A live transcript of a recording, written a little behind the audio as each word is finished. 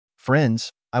Friends,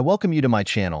 I welcome you to my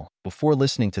channel. Before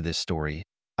listening to this story,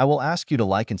 I will ask you to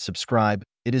like and subscribe.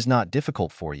 It is not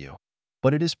difficult for you,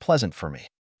 but it is pleasant for me.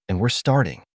 And we're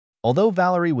starting. Although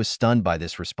Valerie was stunned by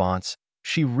this response,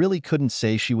 she really couldn't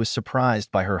say she was surprised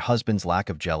by her husband's lack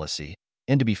of jealousy.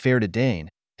 And to be fair to Dane,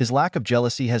 his lack of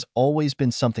jealousy has always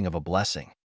been something of a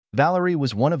blessing. Valerie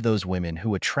was one of those women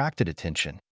who attracted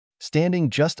attention. Standing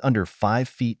just under 5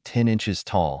 feet 10 inches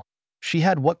tall, she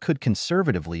had what could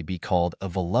conservatively be called a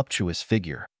voluptuous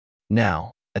figure.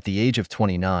 Now, at the age of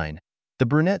 29, the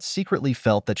brunette secretly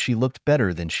felt that she looked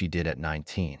better than she did at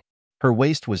 19. Her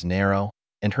waist was narrow,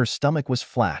 and her stomach was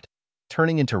flat,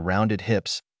 turning into rounded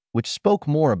hips, which spoke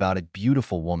more about a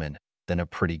beautiful woman than a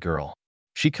pretty girl.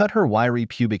 She cut her wiry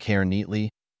pubic hair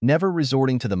neatly, never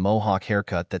resorting to the mohawk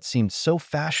haircut that seemed so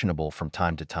fashionable from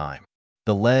time to time.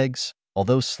 The legs,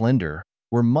 although slender,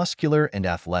 were muscular and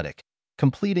athletic,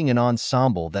 completing an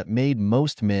ensemble that made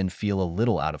most men feel a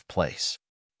little out of place.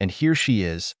 And here she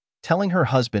is, telling her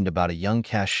husband about a young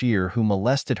cashier who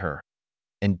molested her.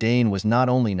 And Dane was not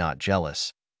only not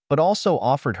jealous, but also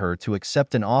offered her to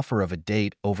accept an offer of a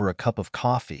date over a cup of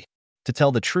coffee. To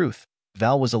tell the truth,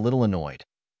 Val was a little annoyed.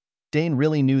 Dane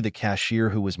really knew the cashier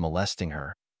who was molesting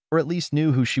her, or at least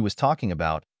knew who she was talking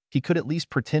about. He could at least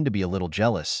pretend to be a little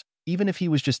jealous, even if he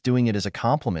was just doing it as a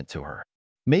compliment to her.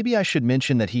 Maybe I should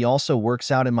mention that he also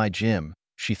works out in my gym,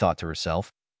 she thought to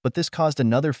herself, but this caused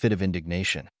another fit of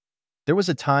indignation. There was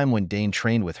a time when Dane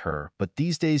trained with her, but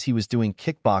these days he was doing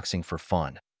kickboxing for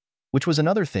fun, which was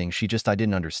another thing I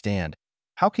didn't understand.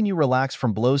 How can you relax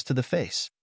from blows to the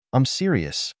face? I'm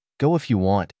serious. Go if you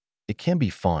want. It can be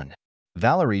fun.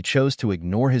 Valerie chose to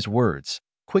ignore his words,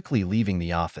 quickly leaving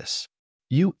the office.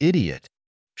 You idiot,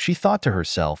 she thought to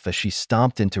herself as she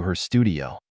stomped into her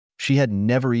studio. She had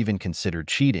never even considered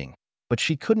cheating, but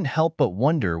she couldn't help but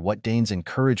wonder what Dane's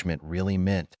encouragement really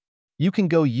meant. You can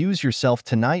go use yourself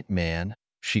tonight, man,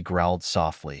 she growled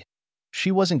softly. She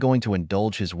wasn't going to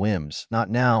indulge his whims, not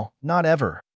now, not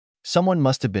ever. Someone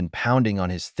must have been pounding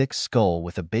on his thick skull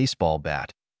with a baseball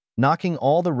bat, knocking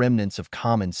all the remnants of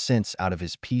common sense out of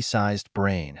his pea-sized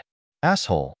brain.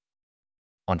 Asshole.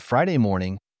 On Friday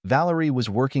morning, Valerie was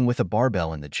working with a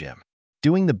barbell in the gym.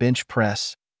 Doing the bench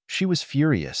press, she was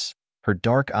furious, her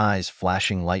dark eyes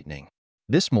flashing lightning.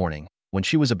 This morning, when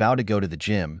she was about to go to the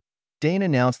gym, Dane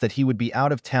announced that he would be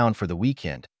out of town for the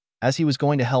weekend, as he was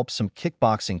going to help some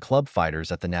kickboxing club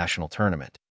fighters at the national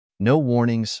tournament. No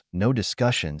warnings, no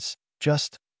discussions,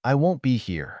 just, I won't be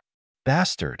here.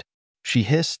 Bastard, she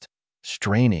hissed,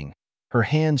 straining, her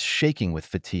hands shaking with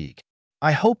fatigue.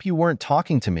 I hope you weren't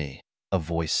talking to me, a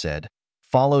voice said,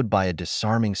 followed by a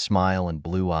disarming smile and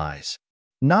blue eyes.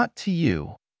 Not to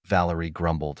you, Valerie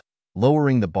grumbled,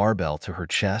 lowering the barbell to her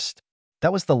chest.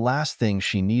 That was the last thing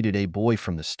she needed, a boy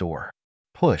from the store.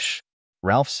 Push,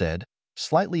 Ralph said,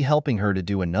 slightly helping her to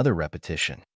do another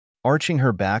repetition. Arching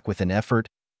her back with an effort,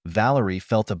 Valerie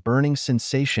felt a burning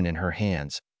sensation in her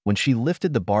hands when she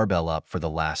lifted the barbell up for the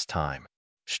last time.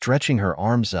 Stretching her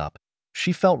arms up,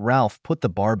 she felt Ralph put the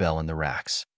barbell in the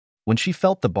racks. When she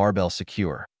felt the barbell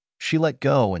secure, she let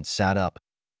go and sat up,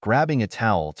 grabbing a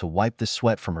towel to wipe the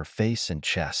sweat from her face and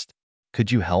chest.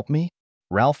 Could you help me?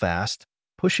 Ralph asked,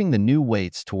 pushing the new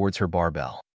weights towards her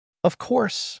barbell. Of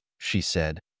course, she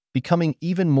said, becoming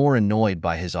even more annoyed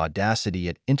by his audacity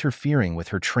at interfering with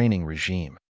her training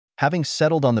regime. Having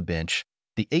settled on the bench,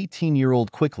 the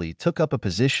 18-year-old quickly took up a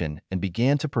position and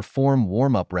began to perform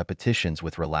warm-up repetitions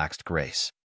with relaxed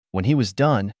grace. When he was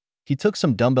done, he took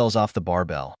some dumbbells off the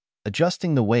barbell,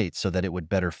 adjusting the weight so that it would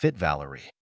better fit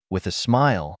Valerie. With a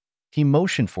smile, he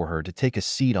motioned for her to take a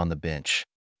seat on the bench.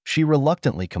 She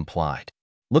reluctantly complied.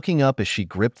 Looking up as she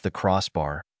gripped the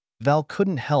crossbar, Val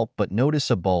couldn't help but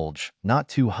notice a bulge not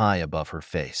too high above her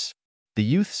face. The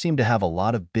youth seemed to have a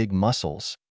lot of big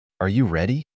muscles. Are you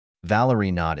ready?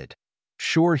 Valerie nodded.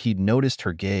 Sure, he'd noticed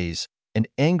her gaze, and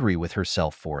angry with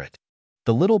herself for it.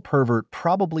 The little pervert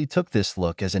probably took this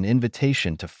look as an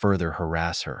invitation to further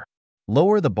harass her.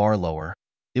 Lower the bar lower.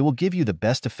 It will give you the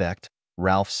best effect,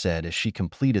 Ralph said as she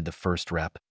completed the first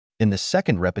rep. In the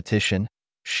second repetition,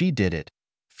 she did it,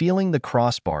 feeling the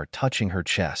crossbar touching her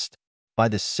chest. By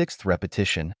the sixth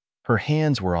repetition, her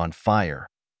hands were on fire,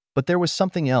 but there was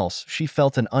something else. She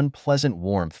felt an unpleasant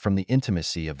warmth from the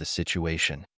intimacy of the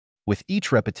situation. With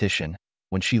each repetition,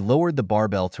 when she lowered the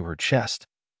barbell to her chest,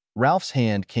 Ralph's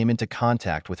hand came into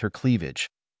contact with her cleavage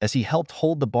as he helped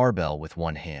hold the barbell with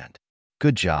one hand.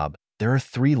 Good job, there are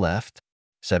 3 left,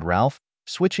 said Ralph,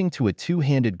 switching to a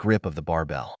two-handed grip of the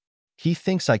barbell. He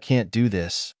thinks I can't do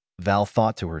this, Val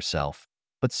thought to herself,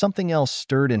 but something else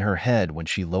stirred in her head when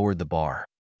she lowered the bar.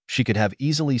 She could have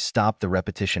easily stopped the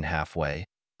repetition halfway,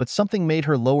 but something made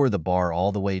her lower the bar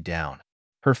all the way down.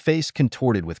 Her face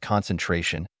contorted with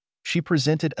concentration, she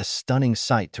presented a stunning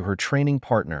sight to her training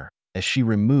partner as she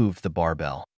removed the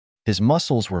barbell. His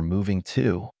muscles were moving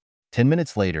too. 10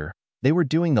 minutes later, they were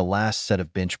doing the last set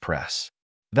of bench press.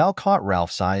 Val caught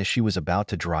Ralph's eye as she was about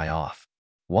to dry off.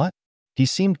 What? He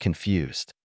seemed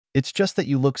confused. It's just that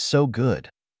you look so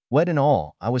good. Wet and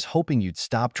all, I was hoping you'd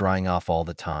stop drying off all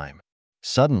the time.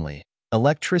 Suddenly,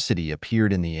 electricity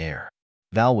appeared in the air.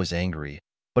 Val was angry,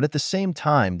 but at the same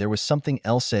time there was something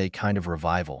else, a kind of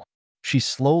revival. She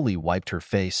slowly wiped her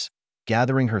face,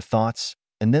 gathering her thoughts,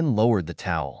 and then lowered the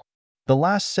towel. The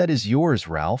last set is yours,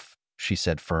 Ralph, she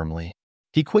said firmly.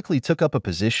 He quickly took up a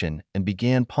position and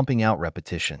began pumping out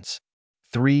repetitions.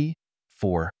 3,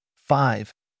 4,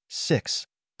 5, 6.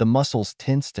 The muscles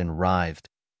tensed and writhed,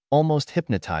 almost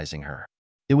hypnotizing her.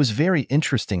 It was very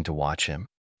interesting to watch him.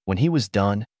 When he was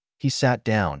done, he sat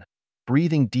down,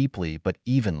 breathing deeply but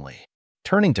evenly.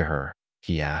 Turning to her,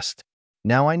 he asked,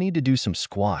 "Now I need to do some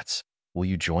squats. Will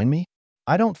you join me?"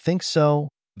 "I don't think so,"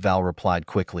 Val replied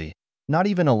quickly, not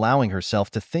even allowing herself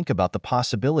to think about the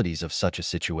possibilities of such a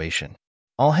situation.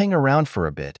 "I'll hang around for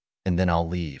a bit, and then I'll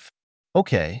leave."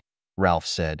 "Okay," Ralph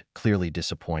said, clearly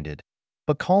disappointed.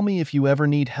 "But call me if you ever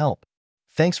need help."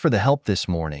 "Thanks for the help this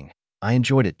morning. I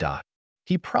enjoyed it.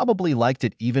 He probably liked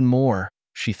it even more,"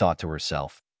 she thought to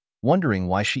herself, wondering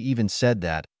why she even said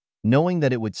that, knowing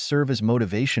that it would serve as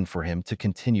motivation for him to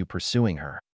continue pursuing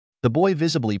her. The boy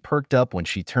visibly perked up when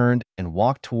she turned and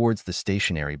walked towards the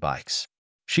stationary bikes.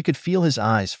 She could feel his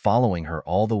eyes following her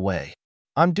all the way.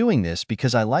 "I'm doing this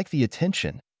because I like the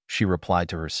attention," she replied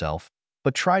to herself,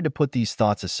 but tried to put these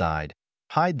thoughts aside,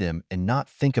 hide them, and not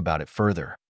think about it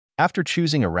further. After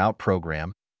choosing a route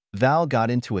program, Val got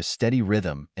into a steady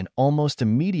rhythm and almost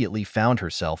immediately found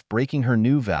herself breaking her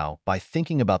new vow by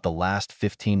thinking about the last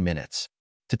 15 minutes.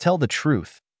 To tell the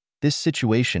truth, this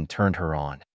situation turned her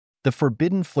on. The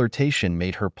forbidden flirtation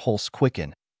made her pulse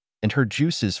quicken, and her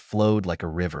juices flowed like a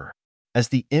river. As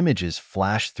the images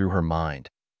flashed through her mind,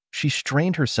 she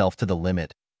strained herself to the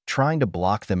limit, trying to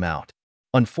block them out.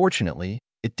 Unfortunately,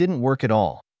 it didn't work at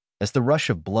all, as the rush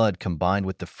of blood combined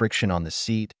with the friction on the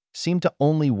seat seemed to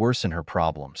only worsen her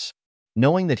problems.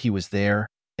 Knowing that he was there,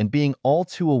 and being all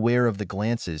too aware of the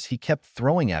glances he kept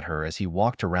throwing at her as he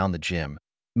walked around the gym,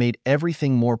 made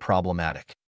everything more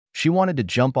problematic. She wanted to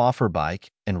jump off her bike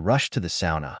and rush to the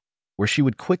sauna, where she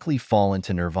would quickly fall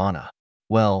into nirvana.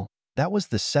 Well, that was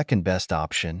the second best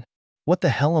option. What the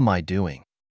hell am I doing?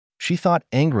 She thought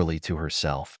angrily to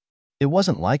herself. It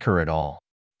wasn't like her at all.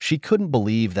 She couldn't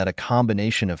believe that a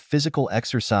combination of physical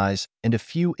exercise and a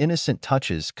few innocent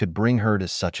touches could bring her to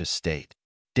such a state.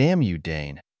 "Damn you,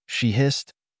 Dane," she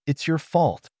hissed. "It's your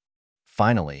fault."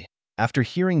 Finally, after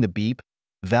hearing the beep,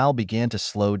 Val began to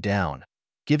slow down,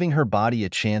 giving her body a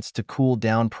chance to cool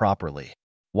down properly.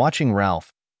 Watching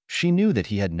Ralph, she knew that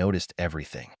he had noticed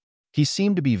everything. He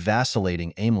seemed to be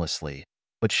vacillating aimlessly,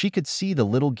 but she could see the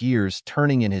little gears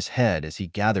turning in his head as he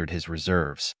gathered his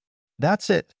reserves. "That's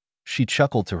it," she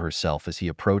chuckled to herself as he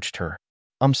approached her.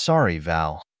 "I'm sorry,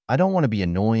 Val. I don't want to be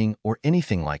annoying or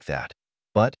anything like that."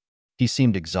 But he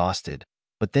seemed exhausted,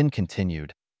 but then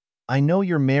continued, "I know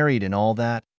you're married and all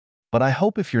that, but I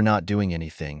hope if you're not doing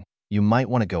anything, you might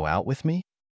want to go out with me."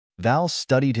 Val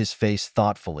studied his face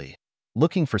thoughtfully,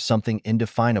 looking for something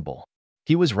indefinable.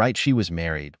 He was right, she was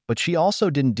married, but she also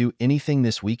didn't do anything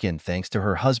this weekend thanks to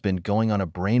her husband going on a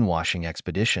brainwashing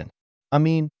expedition. "I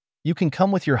mean, you can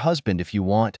come with your husband if you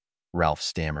want," Ralph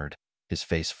stammered, his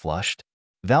face flushed.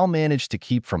 Val managed to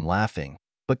keep from laughing,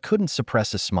 but couldn't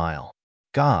suppress a smile.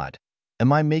 "God,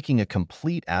 am I making a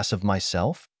complete ass of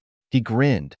myself?" He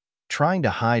grinned, trying to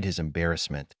hide his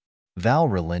embarrassment. Val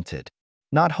relented.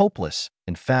 "Not hopeless.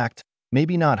 In fact,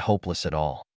 maybe not hopeless at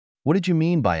all. What did you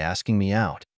mean by asking me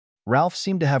out?" Ralph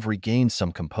seemed to have regained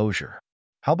some composure.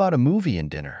 "How about a movie and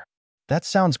dinner?" "That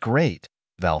sounds great,"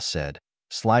 Val said,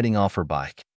 sliding off her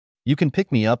bike. "You can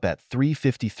pick me up at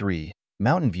 353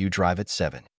 Mountain View Drive at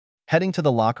 7. Heading to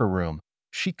the locker room,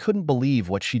 she couldn't believe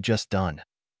what she'd just done.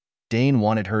 Dane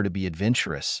wanted her to be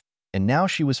adventurous, and now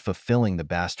she was fulfilling the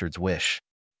bastard's wish.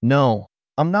 "No,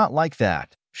 I'm not like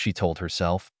that," she told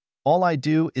herself. "All I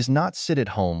do is not sit at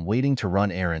home waiting to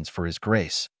run errands for His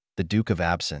Grace, the Duke of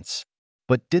Absence."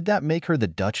 But did that make her the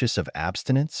Duchess of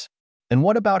Abstinence? And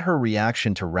what about her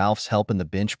reaction to Ralph's help in the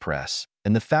bench press,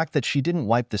 and the fact that she didn't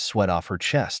wipe the sweat off her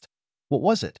chest? What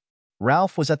was it?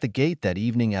 Ralph was at the gate that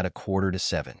evening at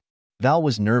 6:45. Val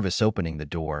was nervous opening the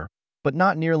door, but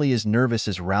not nearly as nervous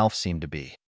as Ralph seemed to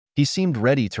be. He seemed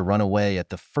ready to run away at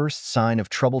the first sign of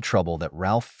trouble that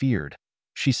Ralph feared.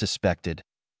 She suspected,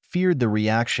 feared the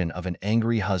reaction of an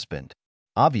angry husband.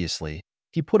 Obviously,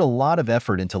 He put a lot of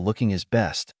effort into looking his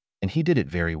best, and he did it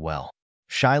very well.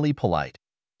 Shyly polite,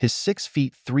 his 6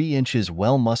 feet 3 inches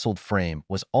well-muscled frame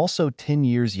was also 10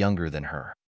 years younger than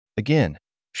her. Again,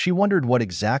 she wondered what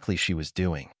exactly she was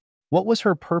doing. What was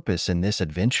her purpose in this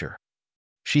adventure?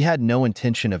 She had no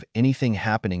intention of anything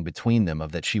happening between them,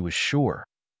 of that she was sure.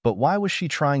 But why was she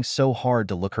trying so hard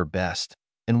to look her best?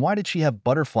 And why did she have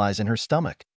butterflies in her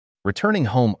stomach? Returning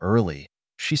home early,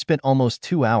 she spent almost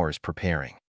 2 hours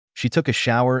preparing. She took a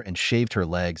shower and shaved her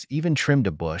legs, even trimmed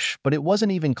a bush, but it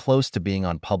wasn't even close to being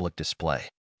on public display.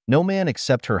 No man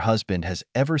except her husband has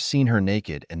ever seen her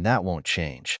naked, and that won't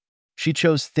change. She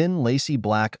chose thin, lacy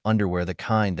black underwear, the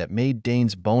kind that made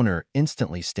Dane's boner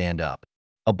instantly stand up.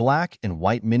 A black and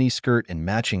white miniskirt and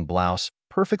matching blouse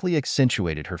perfectly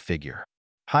accentuated her figure.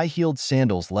 High-heeled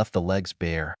sandals left the legs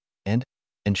bare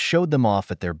and showed them off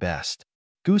at their best.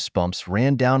 Goosebumps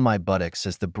ran down my buttocks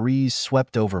as the breeze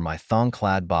swept over my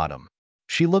thong-clad bottom.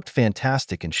 She looked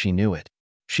fantastic, and she knew it.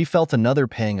 She felt another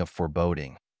pang of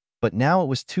foreboding. But now it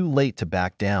was too late to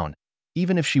back down,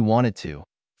 even if she wanted to,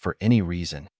 for any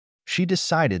reason. She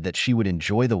decided that she would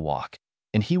enjoy the walk,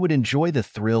 and he would enjoy the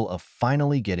thrill of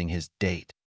finally getting his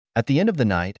date. At the end of the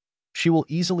night, she will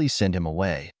easily send him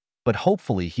away, but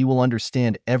hopefully he will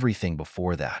understand everything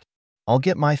before that. I'll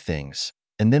get my things,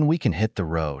 and then we can hit the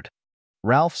road.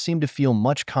 Ralph seemed to feel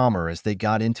much calmer as they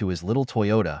got into his little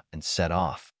Toyota and set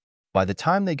off. By the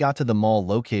time they got to the mall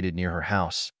located near her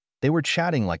house, they were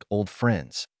chatting like old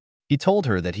friends. He told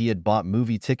her that he had bought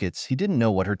movie tickets. He didn't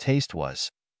know what her taste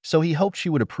was, so he hoped she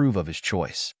would approve of his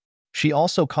choice. She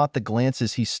also caught the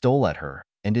glances he stole at her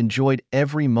and enjoyed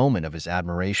every moment of his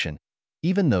admiration,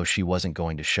 even though she wasn't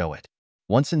going to show it.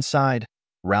 Once inside,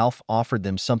 Ralph offered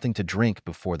them something to drink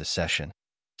before the session,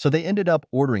 so they ended up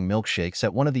ordering milkshakes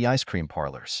at one of the ice cream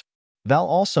parlors. Val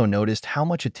also noticed how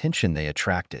much attention they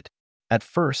attracted. At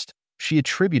first, she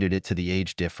attributed it to the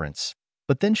age difference,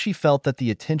 but then she felt that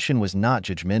the attention was not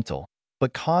judgmental,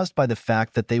 but caused by the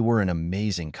fact that they were an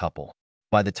amazing couple.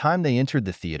 By the time they entered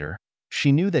the theater,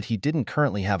 she knew that he didn't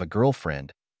currently have a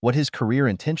girlfriend, what his career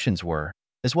intentions were,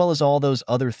 as well as all those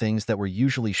other things that were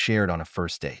usually shared on a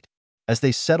first date. As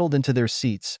they settled into their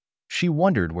seats, she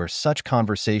wondered where such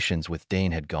conversations with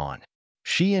Dane had gone.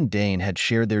 She and Dane had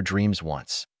shared their dreams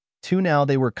once. Now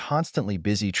they were constantly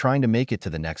busy trying to make it to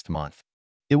the next month.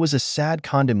 It was a sad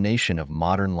condemnation of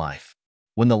modern life.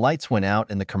 When the lights went out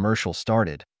and the commercial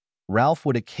started, Ralph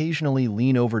would occasionally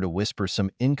lean over to whisper some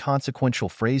inconsequential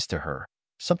phrase to her,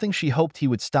 something she hoped he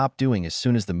would stop doing as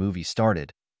soon as the movie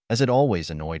started, as it always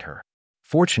annoyed her.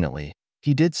 Fortunately,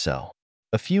 he did so.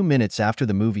 A few minutes after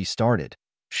the movie started,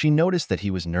 she noticed that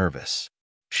he was nervous.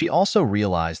 She also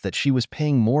realized that she was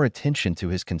paying more attention to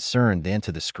his concern than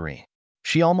to the screen.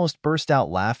 She almost burst out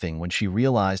laughing when she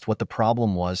realized what the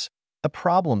problem was, a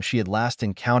problem she had last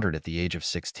encountered at the age of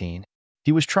 16.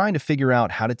 He was trying to figure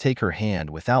out how to take her hand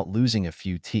without losing a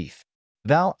few teeth.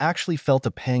 Val actually felt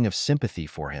a pang of sympathy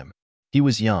for him. He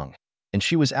was young, and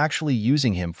she was actually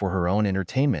using him for her own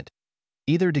entertainment,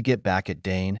 either to get back at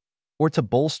Dane or to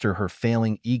bolster her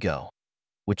failing ego,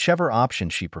 whichever option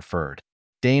she preferred.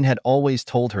 Dane had always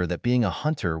told her that being a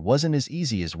hunter wasn't as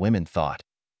easy as women thought,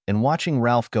 and watching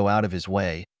Ralph go out of his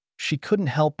way, she couldn't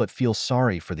help but feel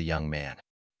sorry for the young man.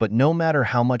 But no matter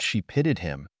how much she pitied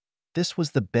him, this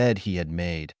was the bed he had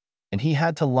made, and he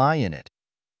had to lie in it.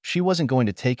 She wasn't going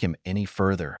to take him any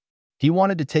further. He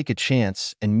wanted to take a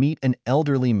chance and meet an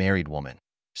elderly married woman,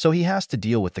 so he has to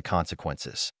deal with the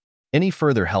consequences. Any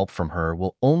further help from her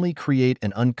will only create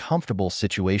an uncomfortable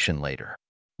situation later.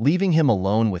 Leaving him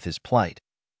alone with his plight,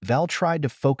 Val tried to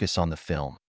focus on the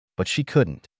film, but she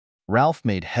couldn't. Ralph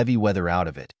made heavy weather out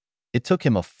of it. It took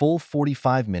him a full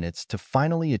 45 minutes to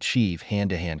finally achieve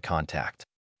hand-to-hand contact.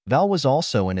 Val was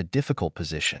also in a difficult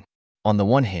position. On the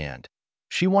one hand,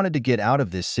 she wanted to get out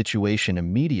of this situation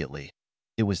immediately.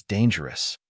 It was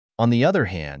dangerous. On the other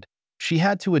hand, she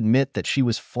had to admit that she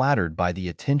was flattered by the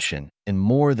attention and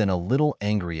more than a little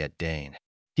angry at Dane.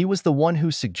 He was the one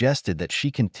who suggested that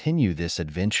she continue this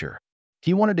adventure.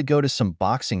 He wanted to go to some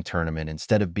boxing tournament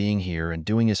instead of being here and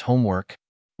doing his homework.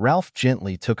 Ralph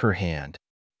gently took her hand.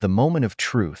 The moment of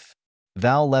truth.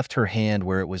 Val left her hand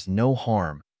where it was no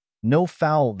harm, no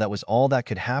foul. That was all that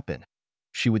could happen.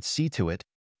 She would see to it.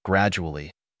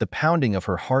 Gradually, the pounding of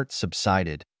her heart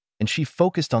subsided, and she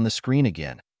focused on the screen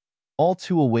again, all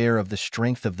too aware of the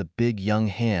strength of the big young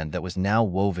hand that was now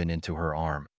woven into her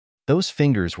arm. Those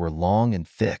fingers were long and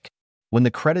thick. When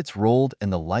the credits rolled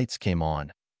and the lights came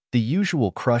on, the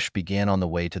usual crush began on the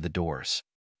way to the doors.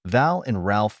 Val and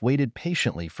Ralph waited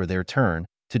patiently for their turn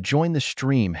to join the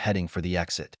stream heading for the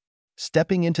exit.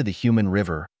 Stepping into the human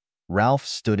river, Ralph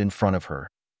stood in front of her,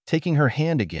 taking her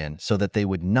hand again so that they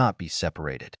would not be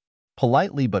separated.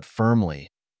 Politely but firmly,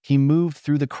 he moved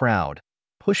through the crowd,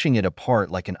 pushing it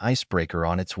apart like an icebreaker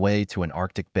on its way to an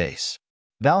Arctic base.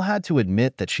 Val had to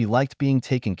admit that she liked being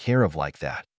taken care of like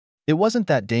that. It wasn't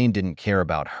that Dane didn't care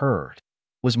about her. It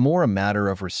was more a matter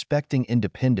of respecting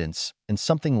independence and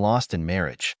something lost in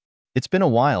marriage. It's been a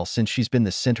while since she's been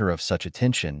the center of such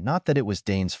attention, not that it was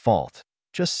Dane's fault.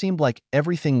 Just seemed like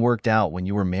everything worked out when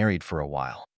you were married for a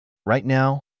while. Right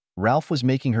now, Ralph was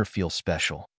making her feel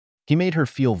special. He made her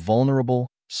feel vulnerable,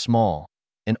 small,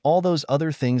 and all those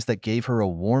other things that gave her a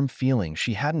warm feeling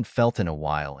she hadn't felt in a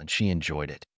while, and she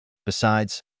enjoyed it.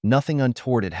 Besides, nothing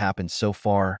untoward had happened so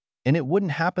far, and it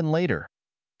wouldn't happen later.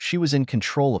 She was in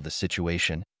control of the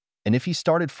situation, and if he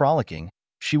started frolicking,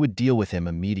 she would deal with him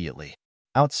immediately.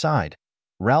 Outside,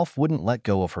 Ralph wouldn't let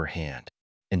go of her hand.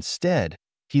 Instead,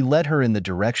 he led her in the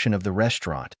direction of the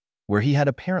restaurant, where he had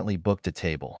apparently booked a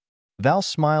table. Val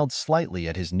smiled slightly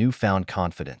at his newfound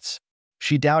confidence.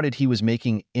 She doubted he was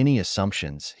making any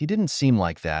assumptions. He didn't seem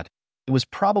like that. It was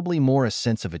probably more a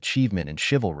sense of achievement and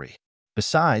chivalry.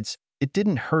 Besides, it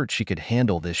didn't hurt she could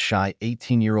handle this shy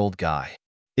 18-year-old guy.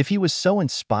 If he was so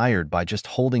inspired by just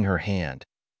holding her hand,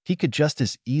 he could just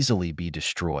as easily be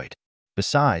destroyed.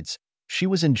 Besides, she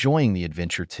was enjoying the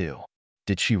adventure too.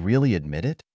 Did she really admit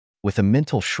it? With a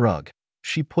mental shrug,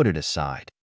 she put it aside.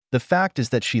 The fact is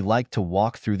that she liked to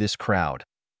walk through this crowd,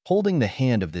 holding the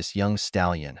hand of this young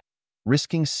stallion,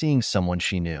 risking seeing someone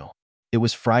she knew. It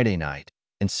was Friday night,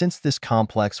 and since this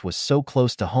complex was so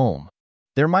close to home,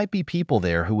 there might be people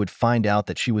there who would find out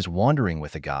that she was wandering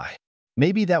with a guy.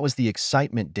 Maybe that was the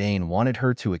excitement Dane wanted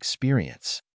her to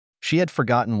experience. She had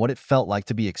forgotten what it felt like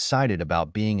to be excited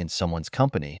about being in someone's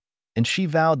company, and she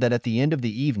vowed that at the end of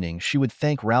the evening she would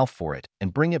thank Ralph for it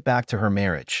and bring it back to her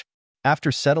marriage.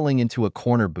 After settling into a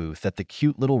corner booth at the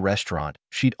cute little restaurant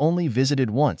she'd only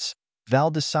visited once, Val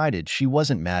decided she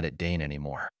wasn't mad at Dane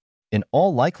anymore. In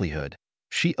all likelihood,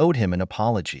 she owed him an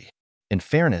apology. In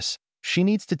fairness, she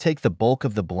needs to take the bulk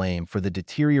of the blame for the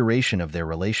deterioration of their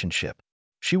relationship.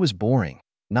 She was boring,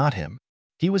 not him.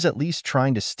 He was at least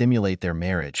trying to stimulate their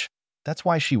marriage. That's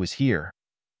why she was here.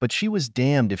 But she was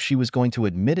damned if she was going to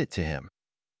admit it to him.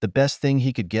 The best thing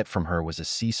he could get from her was a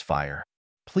ceasefire.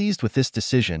 Pleased with this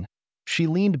decision, she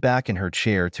leaned back in her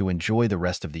chair to enjoy the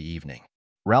rest of the evening.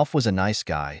 Ralph was a nice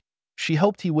guy. She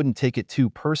hoped he wouldn't take it too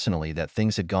personally that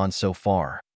things had gone so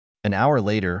far. An hour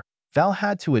later, Val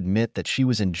had to admit that she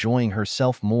was enjoying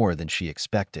herself more than she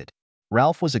expected.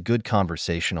 Ralph was a good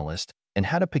conversationalist and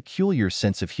had a peculiar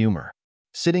sense of humor.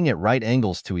 Sitting at right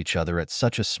angles to each other at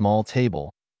such a small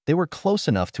table, they were close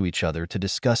enough to each other to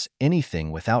discuss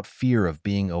anything without fear of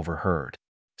being overheard.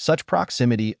 Such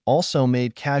proximity also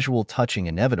made casual touching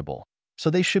inevitable, so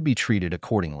they should be treated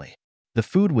accordingly. The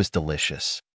food was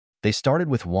delicious. They started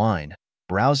with wine,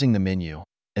 browsing the menu,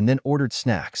 and then ordered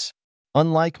snacks.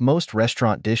 Unlike most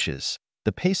restaurant dishes,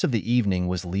 the pace of the evening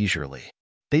was leisurely.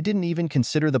 They didn't even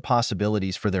consider the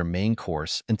possibilities for their main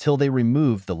course until they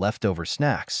removed the leftover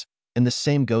snacks, and the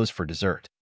same goes for dessert.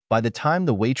 By the time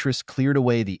the waitress cleared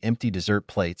away the empty dessert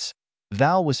plates,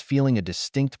 Val was feeling a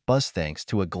distinct buzz thanks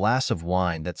to a glass of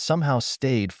wine that somehow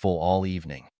stayed full all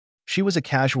evening. She was a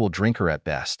casual drinker at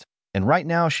best, and right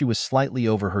now she was slightly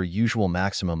over her usual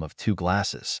maximum of 2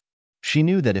 glasses. She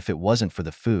knew that if it wasn't for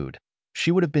the food,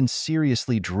 she would have been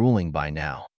seriously drooling by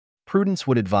now. Prudence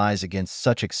would advise against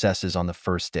such excesses on the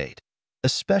first date,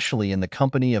 especially in the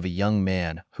company of a young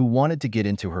man who wanted to get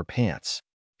into her pants.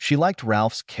 She liked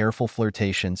Ralph's careful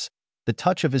flirtations, the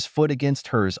touch of his foot against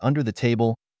hers under the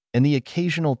table, and the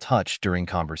occasional touch during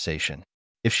conversation.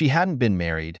 If she hadn't been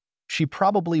married, she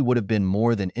probably would have been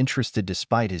more than interested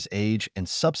despite his age and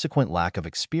subsequent lack of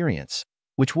experience,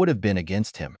 which would have been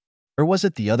against him. Or was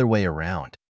it the other way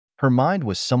around? Her mind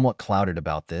was somewhat clouded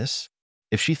about this.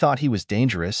 If she thought he was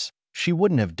dangerous, she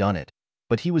wouldn't have done it,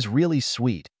 but he was really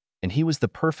sweet, and he was the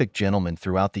perfect gentleman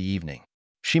throughout the evening.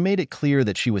 She made it clear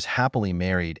that she was happily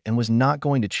married and was not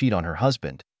going to cheat on her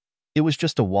husband. It was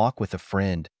just a walk with a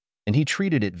friend, and he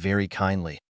treated it very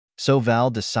kindly. So Val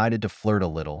decided to flirt a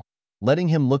little, letting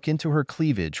him look into her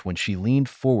cleavage when she leaned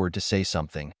forward to say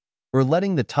something, or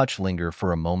letting the touch linger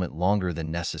for a moment longer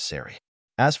than necessary.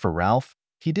 As for Ralph,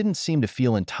 he didn't seem to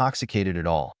feel intoxicated at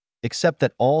all, except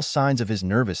that all signs of his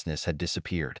nervousness had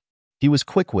disappeared. He was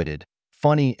quick-witted,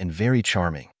 funny, and very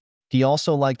charming. He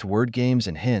also liked word games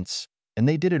and hints, and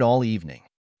they did it all evening.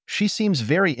 "She seems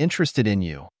very interested in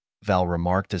you," Val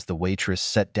remarked as the waitress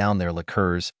set down their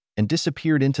liqueurs and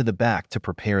disappeared into the back to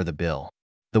prepare the bill.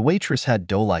 The waitress had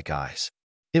doe-like eyes.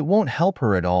 "It won't help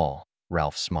her at all,"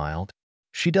 Ralph smiled.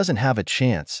 "She doesn't have a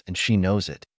chance, and she knows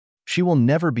it. She will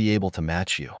never be able to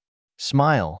match you."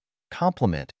 Smile,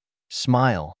 compliment,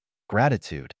 smile,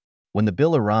 gratitude. When the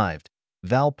bill arrived,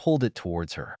 Val pulled it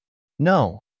towards her.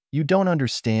 "No, you don't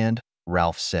understand,"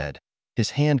 Ralph said,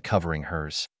 his hand covering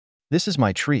hers. "This is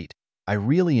my treat. I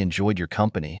really enjoyed your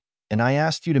company, and I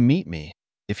asked you to meet me,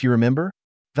 if you remember?"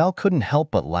 Val couldn't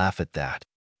help but laugh at that.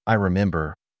 "I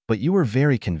remember, but you were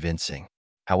very convincing.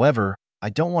 However, I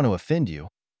don't want to offend you,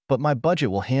 but my budget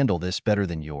will handle this better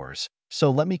than yours, so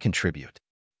let me contribute."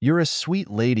 "You're a sweet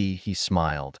lady," he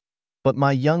smiled, "but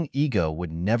my young ego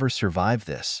would never survive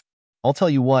this. I'll tell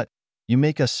you what, you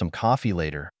make us some coffee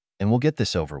later, and we'll get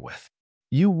this over with."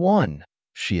 "You won,"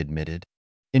 she admitted,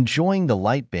 enjoying the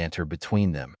light banter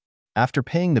between them. After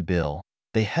paying the bill,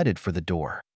 they headed for the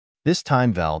door. This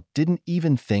time Val didn't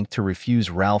even think to refuse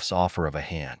Ralph's offer of a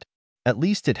hand. At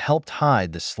least it helped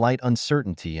hide the slight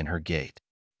uncertainty in her gait.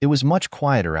 It was much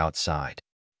quieter outside.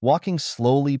 Walking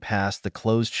slowly past the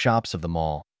closed shops of the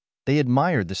mall, they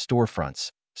admired the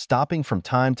storefronts, stopping from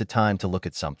time to look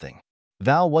at something.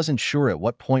 Val wasn't sure at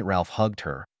what point Ralph hugged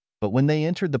her, but when they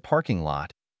entered the parking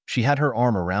lot, she had her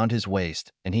arm around his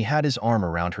waist and he had his arm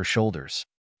around her shoulders.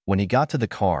 When he got to the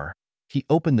car, he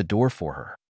opened the door for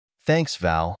her. "Thanks,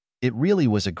 Val. It really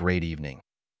was a great evening,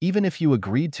 even if you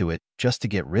agreed to it just to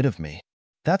get rid of me."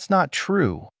 "That's not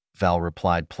true," Val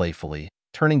replied playfully,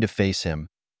 turning to face him.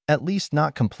 "At least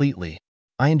not completely.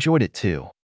 I enjoyed it too."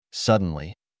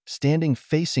 Suddenly, standing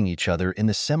facing each other in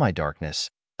the semi-darkness,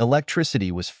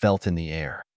 electricity was felt in the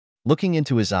air. Looking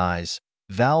into his eyes,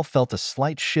 Val felt a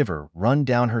slight shiver run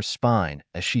down her spine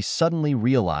as she suddenly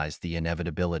realized the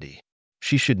inevitability.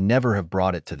 She should never have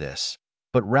brought it to this,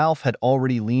 but Ralph had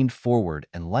already leaned forward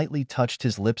and lightly touched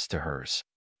his lips to hers.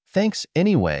 "Thanks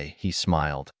anyway," he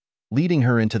smiled, leading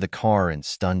her into the car in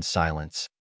stunned silence.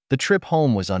 The trip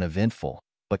home was uneventful,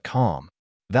 but calm.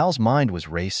 Val's mind was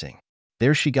racing.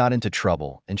 There she got into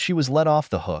trouble, and she was let off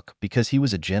the hook because he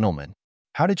was a gentleman.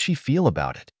 How did she feel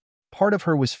about it? Part of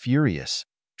her was furious,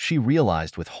 she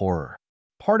realized with horror.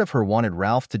 Part of her wanted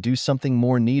Ralph to do something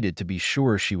more needed to be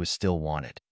sure she was still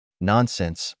wanted.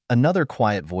 "Nonsense," another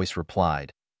quiet voice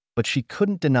replied, but she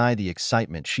couldn't deny the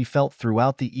excitement she felt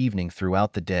throughout the evening,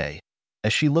 throughout the day,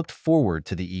 as she looked forward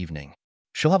to the evening.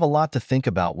 She'll have a lot to think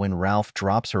about when Ralph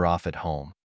drops her off at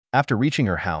home. After reaching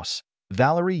her house,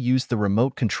 Valerie used the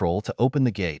remote control to open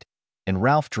the gate, and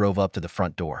Ralph drove up to the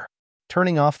front door.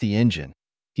 Turning off the engine,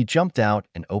 he jumped out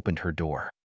and opened her door.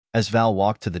 As Val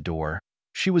walked to the door,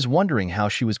 she was wondering how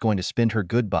she was going to spend her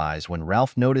goodbyes when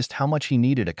Ralph noticed how much he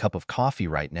needed a cup of coffee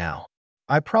right now.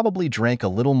 "I probably drank a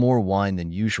little more wine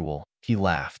than usual," he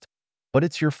laughed. "But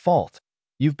it's your fault.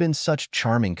 You've been such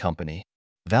charming company."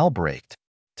 Val braked.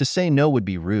 To say no would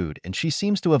be rude, and she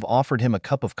seems to have offered him a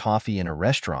cup of coffee in a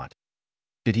restaurant.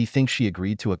 Did he think she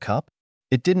agreed to a cup?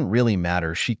 It didn't really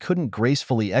matter. She couldn't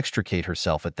gracefully extricate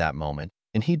herself at that moment,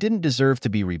 and he didn't deserve to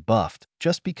be rebuffed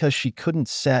just because she couldn't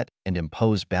set and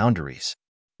impose boundaries.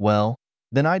 "Well,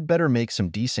 then I'd better make some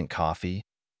decent coffee,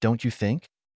 don't you think?"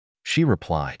 she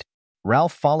replied.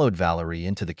 Ralph followed Valerie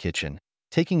into the kitchen,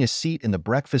 taking a seat in the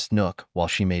breakfast nook while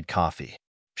she made coffee.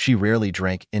 She rarely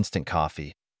drank instant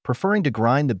coffee, preferring to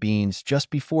grind the beans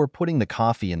just before putting the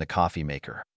coffee in the coffee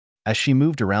maker. As she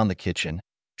moved around the kitchen,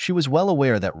 she was well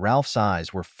aware that Ralph's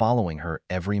eyes were following her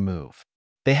every move.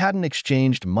 They hadn't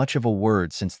exchanged much of a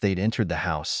word since they'd entered the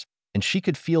house, and she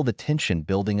could feel the tension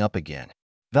building up again.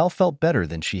 Val felt better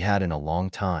than she had in a long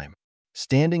time.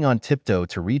 Standing on tiptoe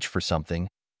to reach for something,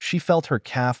 she felt her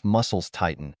calf muscles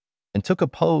tighten and took a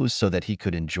pose so that he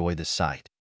could enjoy the sight.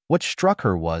 What struck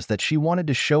her was that she wanted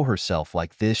to show herself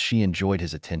like this. She enjoyed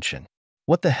his attention.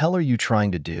 "What the hell are you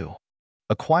trying to do?"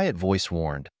 a quiet voice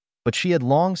warned, but she had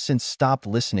long since stopped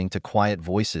listening to quiet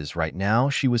voices. Right now,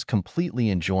 she was completely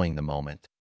enjoying the moment.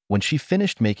 When she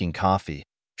finished making coffee,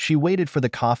 she waited for the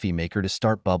coffee maker to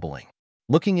start bubbling.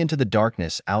 Looking into the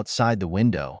darkness outside the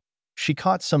window, she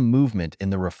caught some movement in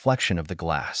the reflection of the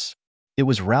glass. It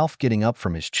was Ralph getting up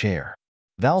from his chair.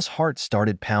 Val's heart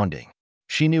started pounding.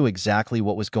 She knew exactly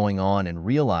what was going on and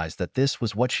realized that this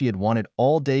was what she had wanted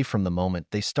all day from the moment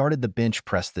they started the bench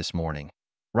press this morning,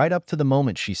 right up to the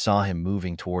moment she saw him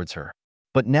moving towards her.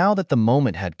 But now that the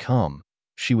moment had come,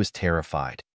 she was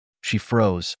terrified. She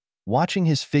froze, watching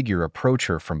his figure approach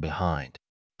her from behind.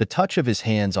 The touch of his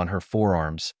hands on her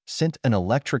forearms sent an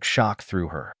electric shock through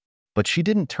her. But she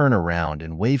didn't turn around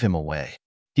and wave him away.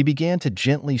 He began to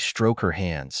gently stroke her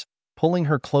hands, pulling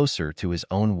her closer to his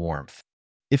own warmth.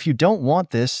 "If you don't want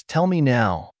this, tell me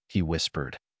now," he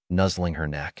whispered, nuzzling her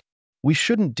neck. "We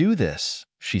shouldn't do this,"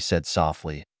 she said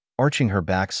softly, arching her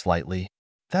back slightly.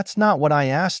 "That's not what I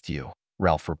asked you,"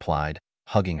 Ralph replied,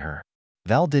 hugging her.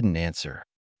 Val didn't answer.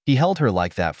 He held her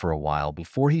like that for a while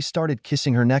before he started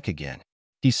kissing her neck again.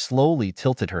 He slowly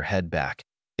tilted her head back,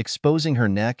 exposing her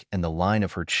neck and the line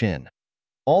of her chin,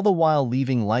 all the while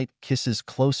leaving light kisses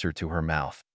closer to her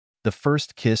mouth. The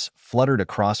first kiss fluttered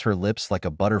across her lips like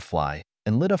a butterfly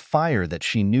and lit a fire that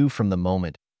she knew from the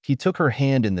moment he took her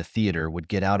hand in the theater would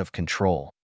get out of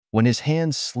control. When his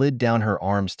hands slid down her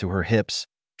arms to her hips,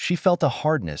 she felt a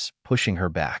hardness pushing her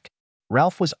back.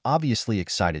 Ralph was obviously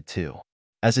excited too.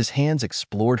 As his hands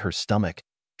explored her stomach,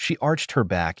 she arched her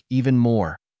back even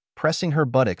more, pressing her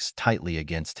buttocks tightly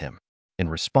against him. In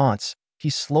response,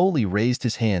 he slowly raised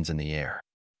his hands in the air.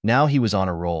 Now he was on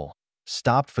a roll,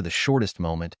 stopped for the shortest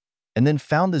moment, and then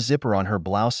found the zipper on her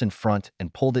blouse in front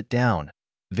and pulled it down,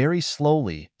 very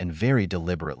slowly and very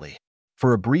deliberately.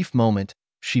 For a brief moment,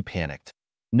 she panicked,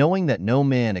 knowing that no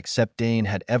man except Dane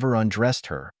had ever undressed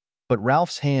her, but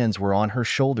Ralph's hands were on her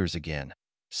shoulders again,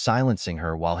 silencing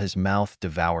her while his mouth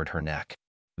devoured her neck.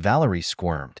 Valerie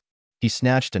squirmed. He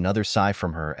snatched another sigh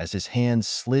from her as his hands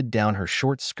slid down her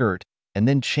short skirt and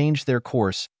then changed their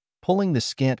course, pulling the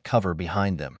scant cover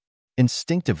behind them.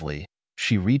 Instinctively,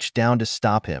 she reached down to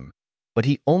stop him, but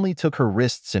he only took her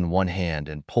wrists in one hand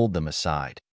and pulled them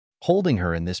aside. Holding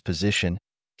her in this position,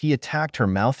 he attacked her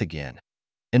mouth again,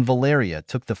 and Valeria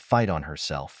took the fight on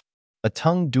herself. A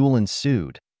tongue duel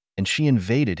ensued, and she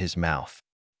invaded his mouth.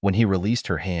 When he released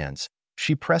her hands,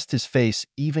 she pressed his face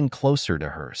even closer to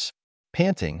hers.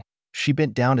 Panting, she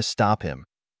bent down to stop him,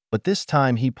 but this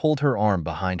time he pulled her arm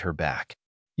behind her back.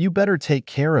 "You better take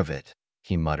care of it,"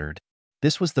 he muttered.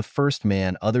 This was the first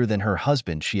man other than her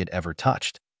husband she had ever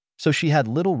touched, so she had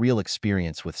little real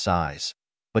experience with size,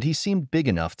 but he seemed big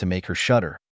enough to make her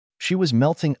shudder. She was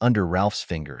melting under Ralph's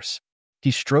fingers.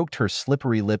 He stroked her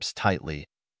slippery lips tightly,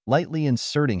 lightly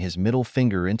inserting his middle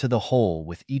finger into the hole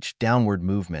with each downward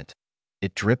movement.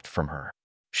 It dripped from her.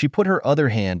 She put her other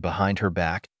hand behind her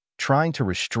back, trying to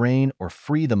restrain or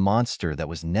free the monster that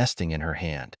was nesting in her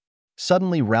hand.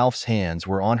 Suddenly, Ralph's hands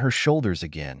were on her shoulders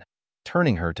again,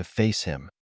 turning her to face him.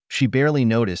 She barely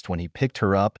noticed when he picked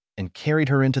her up and carried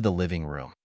her into the living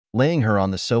room. Laying her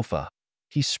on the sofa,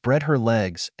 he spread her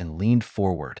legs and leaned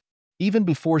forward. Even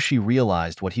before she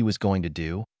realized what he was going to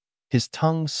do, his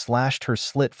tongue slashed her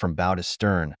slit from bow to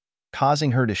stern,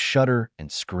 causing her to shudder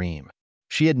and scream.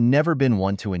 She had never been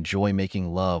one to enjoy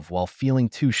making love while feeling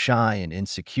too shy and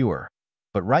insecure,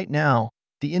 but right now,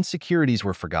 the insecurities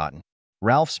were forgotten.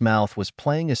 Ralph's mouth was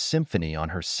playing a symphony on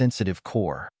her sensitive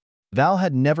core. Val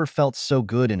had never felt so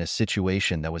good in a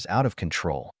situation that was out of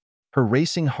control. Her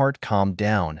racing heart calmed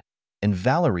down, and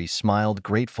Valerie smiled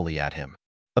gratefully at him.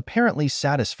 Apparently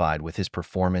satisfied with his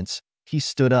performance, he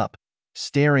stood up,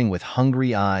 staring with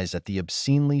hungry eyes at the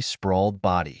obscenely sprawled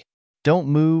body. "Don't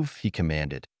move," he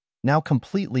commanded, now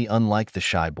completely unlike the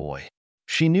shy boy.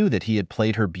 She knew that he had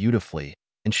played her beautifully,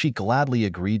 and she gladly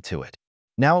agreed to it.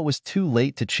 Now it was too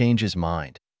late to change his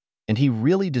mind, and he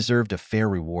really deserved a fair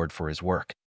reward for his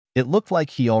work. It looked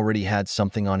like he already had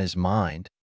something on his mind.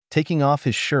 Taking off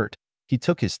his shirt, he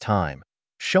took his time,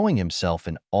 showing himself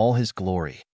in all his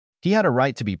glory. He had a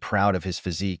right to be proud of his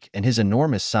physique, and his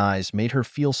enormous size made her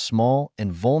feel small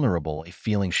and vulnerable, a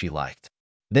feeling she liked.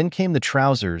 Then came the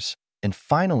trousers, and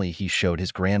finally he showed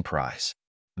his grand prize.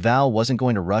 Val wasn't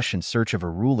going to rush in search of a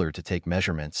ruler to take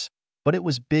measurements, but it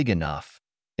was big enough,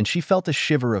 and she felt a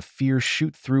shiver of fear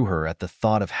shoot through her at the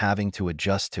thought of having to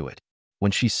adjust to it.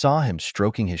 When she saw him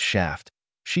stroking his shaft,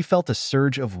 she felt a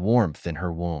surge of warmth in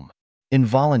her womb.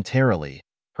 Involuntarily,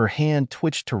 her hand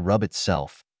twitched to rub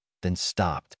itself, then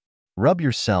stopped. "Rub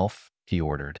yourself," he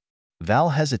ordered. Val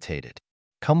hesitated.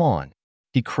 "Come on,"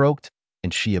 he croaked,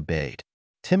 and she obeyed.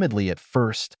 Timidly at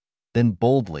first, then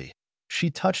boldly, she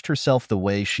touched herself the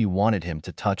way she wanted him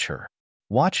to touch her.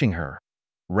 Watching her,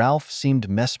 Ralph seemed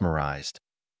mesmerized,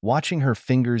 watching her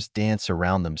fingers dance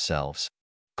around themselves,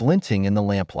 glinting in the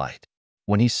lamplight.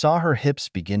 When he saw her hips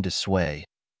begin to sway,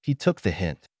 he took the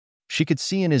hint. She could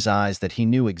see in his eyes that he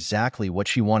knew exactly what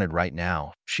she wanted right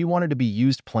now. She wanted to be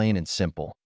used plain and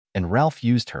simple. And Ralph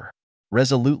used her.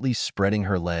 Resolutely spreading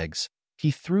her legs,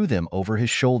 he threw them over his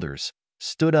shoulders,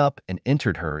 stood up and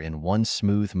entered her in one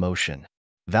smooth motion.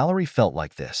 Valerie felt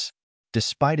like this.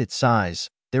 Despite its size,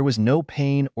 there was no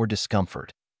pain or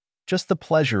discomfort, just the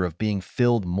pleasure of being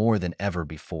filled more than ever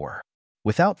before.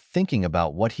 Without thinking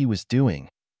about what he was doing,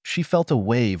 she felt a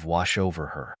wave wash over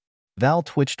her. Val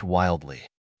twitched wildly.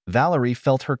 Valerie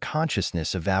felt her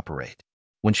consciousness evaporate.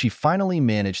 When she finally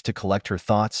managed to collect her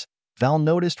thoughts, Val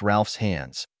noticed Ralph's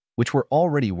hands, which were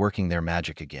already working their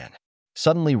magic again.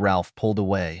 Suddenly, Ralph pulled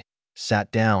away,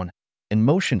 sat down, and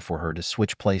motioned for her to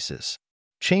switch places.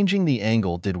 Changing the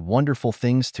angle did wonderful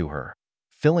things to her,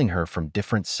 filling her from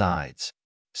different sides.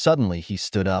 Suddenly, he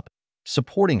stood up,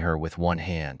 supporting her with one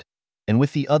hand, and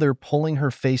with the other pulling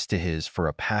her face to his for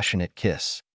a passionate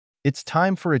kiss. "It's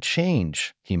time for a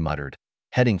change," he muttered,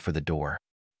 heading for the door.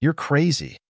 "You're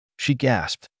crazy," she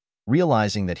gasped,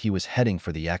 realizing that he was heading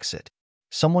for the exit.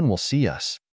 "Someone will see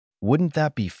us. Wouldn't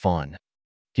that be fun?"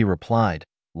 He replied,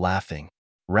 laughing.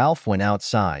 Ralph went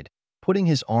outside, putting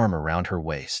his arm around her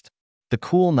waist. The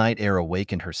cool night air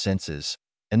awakened her senses,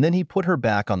 and then he put her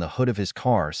back on the hood of his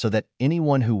car so that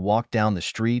anyone who walked down the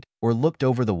street or looked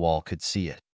over the wall could see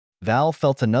it. Val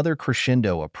felt another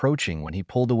crescendo approaching when he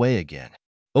pulled away again.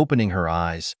 Opening her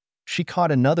eyes, she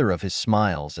caught another of his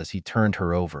smiles as he turned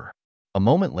her over. A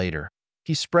moment later,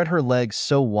 he spread her legs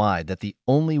so wide that the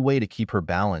only way to keep her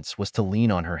balance was to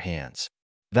lean on her hands.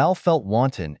 Val felt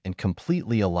wanton and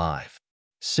completely alive.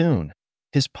 Soon,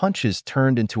 his punches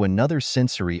turned into another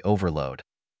sensory overload,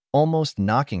 almost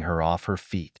knocking her off her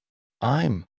feet.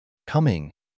 "I'm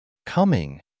coming,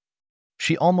 coming."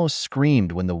 She almost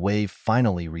screamed when the wave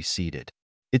finally receded.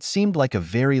 It seemed like a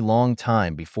very long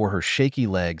time before her shaky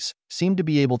legs seemed to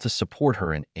be able to support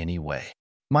her in any way.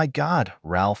 "My God,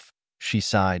 Ralph," she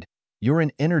sighed, "you're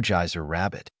an Energizer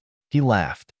rabbit." He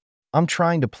laughed. "I'm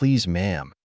trying to please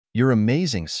ma'am." "You're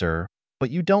amazing, sir,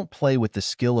 but you don't play with the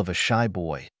skill of a shy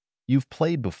boy. You've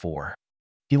played before."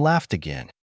 He laughed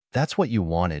again. "That's what you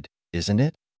wanted, isn't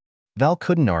it?" Val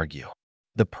couldn't argue.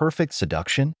 The perfect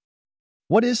seduction?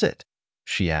 "What is it?"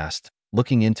 she asked,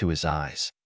 looking into his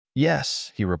eyes.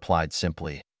 "Yes," he replied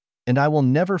simply, "and I will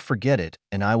never forget it,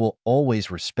 and I will always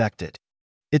respect it."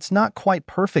 "It's not quite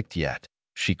perfect yet,"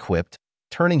 she quipped,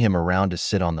 turning him around to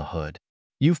sit on the hood.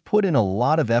 "You've put in a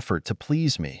lot of effort to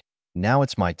please me. Now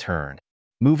it's my turn."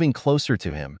 Moving closer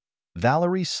to him,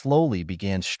 Valerie slowly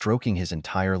began stroking his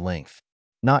entire length.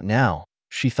 Not now,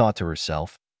 she thought to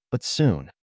herself, but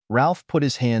soon. Ralph put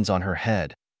his hands on her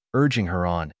head, urging her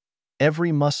on,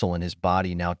 every muscle in his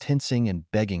body now tensing and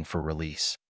begging for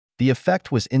release. The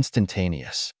effect was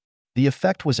instantaneous. The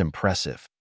effect was impressive.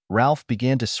 Ralph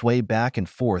began to sway back and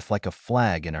forth like a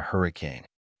flag in a hurricane.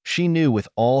 She knew with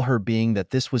all her being that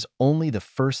this was only the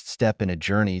first step in a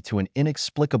journey to an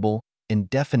inexplicable,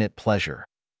 indefinite pleasure,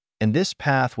 and this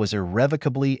path was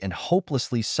irrevocably and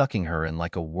hopelessly sucking her in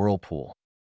like a whirlpool.